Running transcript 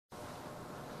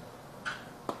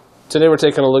Today we're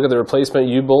taking a look at the replacement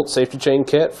U-bolt safety chain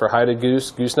kit for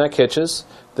Hide-a-Goose gooseneck hitches.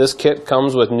 This kit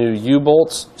comes with new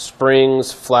U-bolts,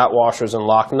 springs, flat washers, and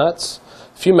lock nuts.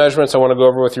 A few measurements I want to go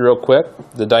over with you real quick.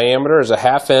 The diameter is a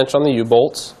 1/2 inch on the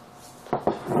U-bolts,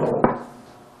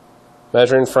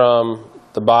 measuring from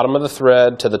the bottom of the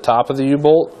thread to the top of the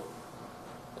U-bolt.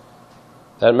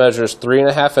 That measures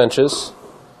 3.5 inches.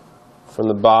 From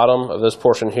the bottom of this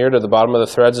portion here to the bottom of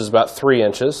the threads is about 3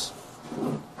 inches.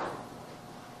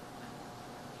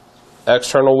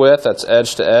 External width, that's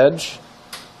edge to edge,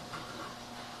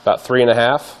 about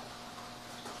 3.5.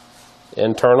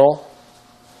 Internal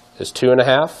is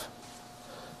 2.5.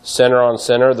 Center on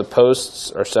center, the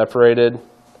posts are separated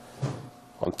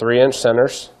on 3-inch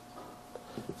centers.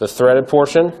 The threaded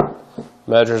portion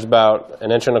measures about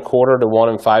 1.25 to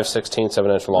 1 5/16 of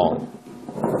an inch long.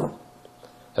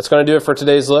 That's going to do it for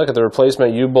today's look at the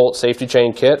replacement U-bolt safety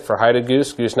chain kit for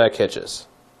Hide-a-Goose gooseneck hitches.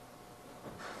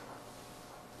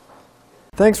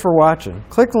 Thanks for watching.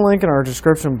 Click the link in our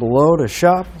description below to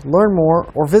shop, learn more,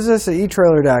 or visit us at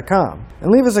etrailer.com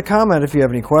and leave us a comment if you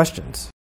have any questions.